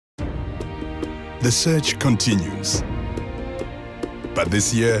the search continues. But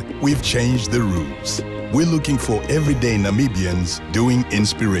this year, we've changed the rules. We're looking for everyday Namibians doing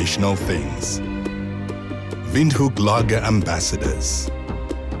inspirational things. Windhoek Lager Ambassadors.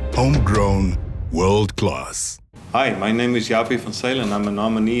 Homegrown, world-class. Hi, my name is Japie Van Zyl and I'm a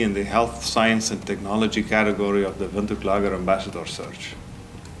nominee in the Health, Science and Technology category of the Windhoek Lager Ambassador Search.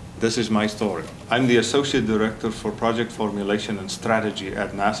 This is my story. I'm the Associate Director for Project Formulation and Strategy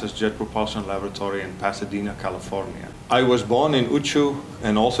at NASA's Jet Propulsion Laboratory in Pasadena, California. I was born in Uchu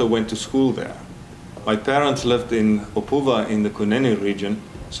and also went to school there. My parents lived in Opuva in the Kunene region,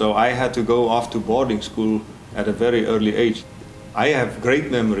 so I had to go off to boarding school at a very early age. I have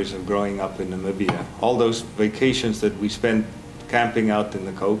great memories of growing up in Namibia. All those vacations that we spent camping out in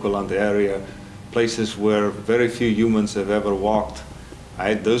the Kaokoland area, places where very few humans have ever walked.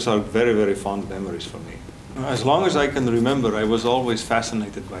 Those are very, very fond memories for me. As long as I can remember, I was always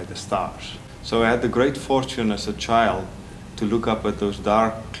fascinated by the stars. So I had the great fortune as a child to look up at those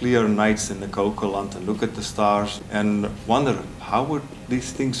dark, clear nights in the Kaokoland and look at the stars and wonder how would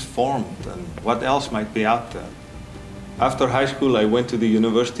these things form and what else might be out there. After high school, I went to the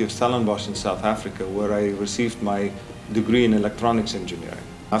University of Stellenbosch in South Africa, where I received my degree in electronics engineering.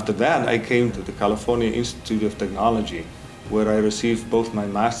 After that, I came to the California Institute of Technology, where I received both my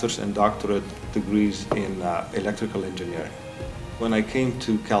master's and doctorate degrees in electrical engineering. When I came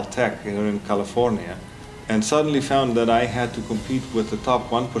to Caltech here in California, and suddenly found that I had to compete with the top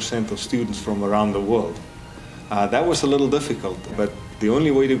 1% of students from around the world. That was a little difficult, but the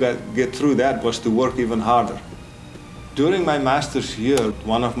only way to get through that was to work even harder. During my master's year,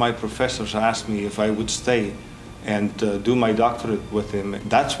 one of my professors asked me if I would stay and do my doctorate with him.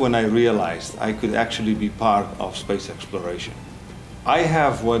 That's when I realized I could actually be part of space exploration. I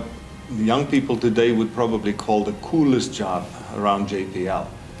have what young people today would probably call the coolest job around JPL.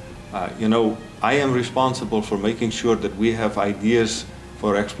 I am responsible for making sure that we have ideas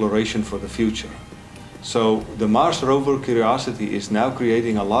for exploration for the future. So the Mars rover Curiosity is now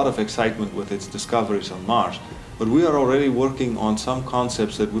creating a lot of excitement with its discoveries on Mars. But we are already working on some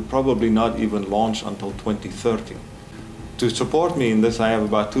concepts that would probably not even launch until 2030. To support me in this, I have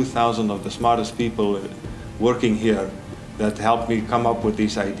about 2,000 of the smartest people working here that help me come up with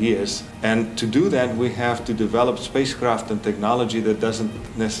these ideas. And to do that, we have to develop spacecraft and technology that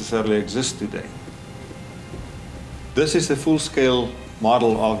doesn't necessarily exist today. This is the full-scale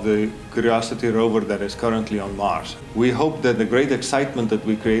model of the Curiosity rover that is currently on Mars. We hope that the great excitement that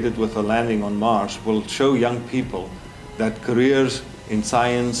we created with the landing on Mars will show young people that careers in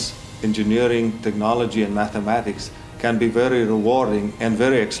science, engineering, technology, and mathematics can be very rewarding and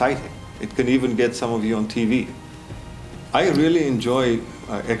very exciting. It can even get some of you on TV. I really enjoy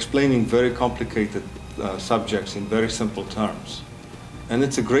explaining very complicated subjects in very simple terms. And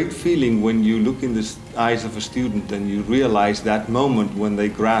it's a great feeling when you look in the eyes of a student and you realize that moment when they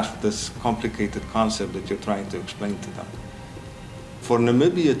grasp this complicated concept that you're trying to explain to them. For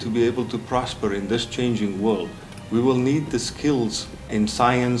Namibia to be able to prosper in this changing world, we will need the skills in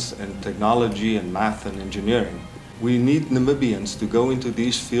science and technology and math and engineering. We need Namibians to go into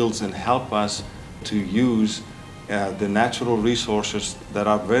these fields and help us to use the natural resources that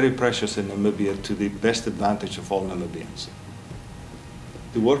are very precious in Namibia to the best advantage of all Namibians.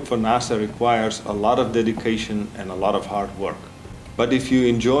 To work for NASA requires a lot of dedication and a lot of hard work. But if you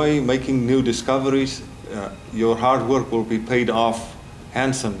enjoy making new discoveries, your hard work will be paid off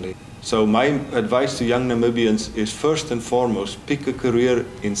handsomely. So my advice to young Namibians is first and foremost, pick a career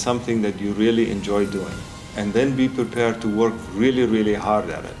in something that you really enjoy doing, and then be prepared to work really, really hard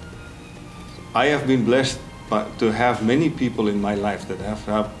at it. I have been blessed to have many people in my life that have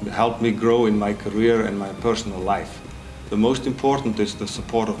helped me grow in my career and my personal life. The most important is the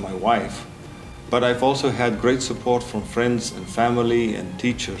support of my wife, but I've also had great support from friends and family and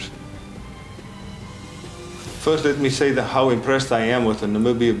teachers. First, let me say how impressed I am with the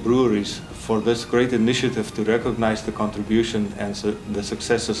Namibia breweries for this great initiative to recognize the contribution and the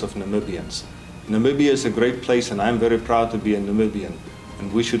successes of Namibians. Namibia is a great place and I'm very proud to be a Namibian,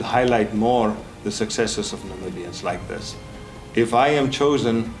 and we should highlight more the successes of Namibians like this. If I am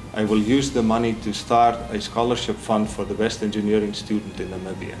chosen, I will use the money to start a scholarship fund for the best engineering student in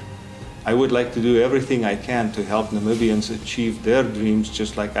Namibia. I would like to do everything I can to help Namibians achieve their dreams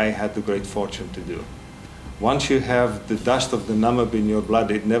just like I had the great fortune to do. Once you have the dust of the Namib in your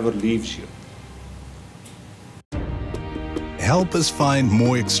blood, it never leaves you. Help us find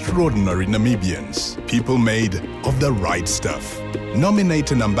more extraordinary Namibians, people made of the right stuff.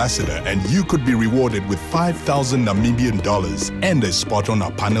 Nominate an ambassador and you could be rewarded with 5,000 Namibian dollars and a spot on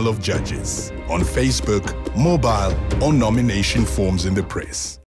our panel of judges. On Facebook, mobile, or nomination forms in the press.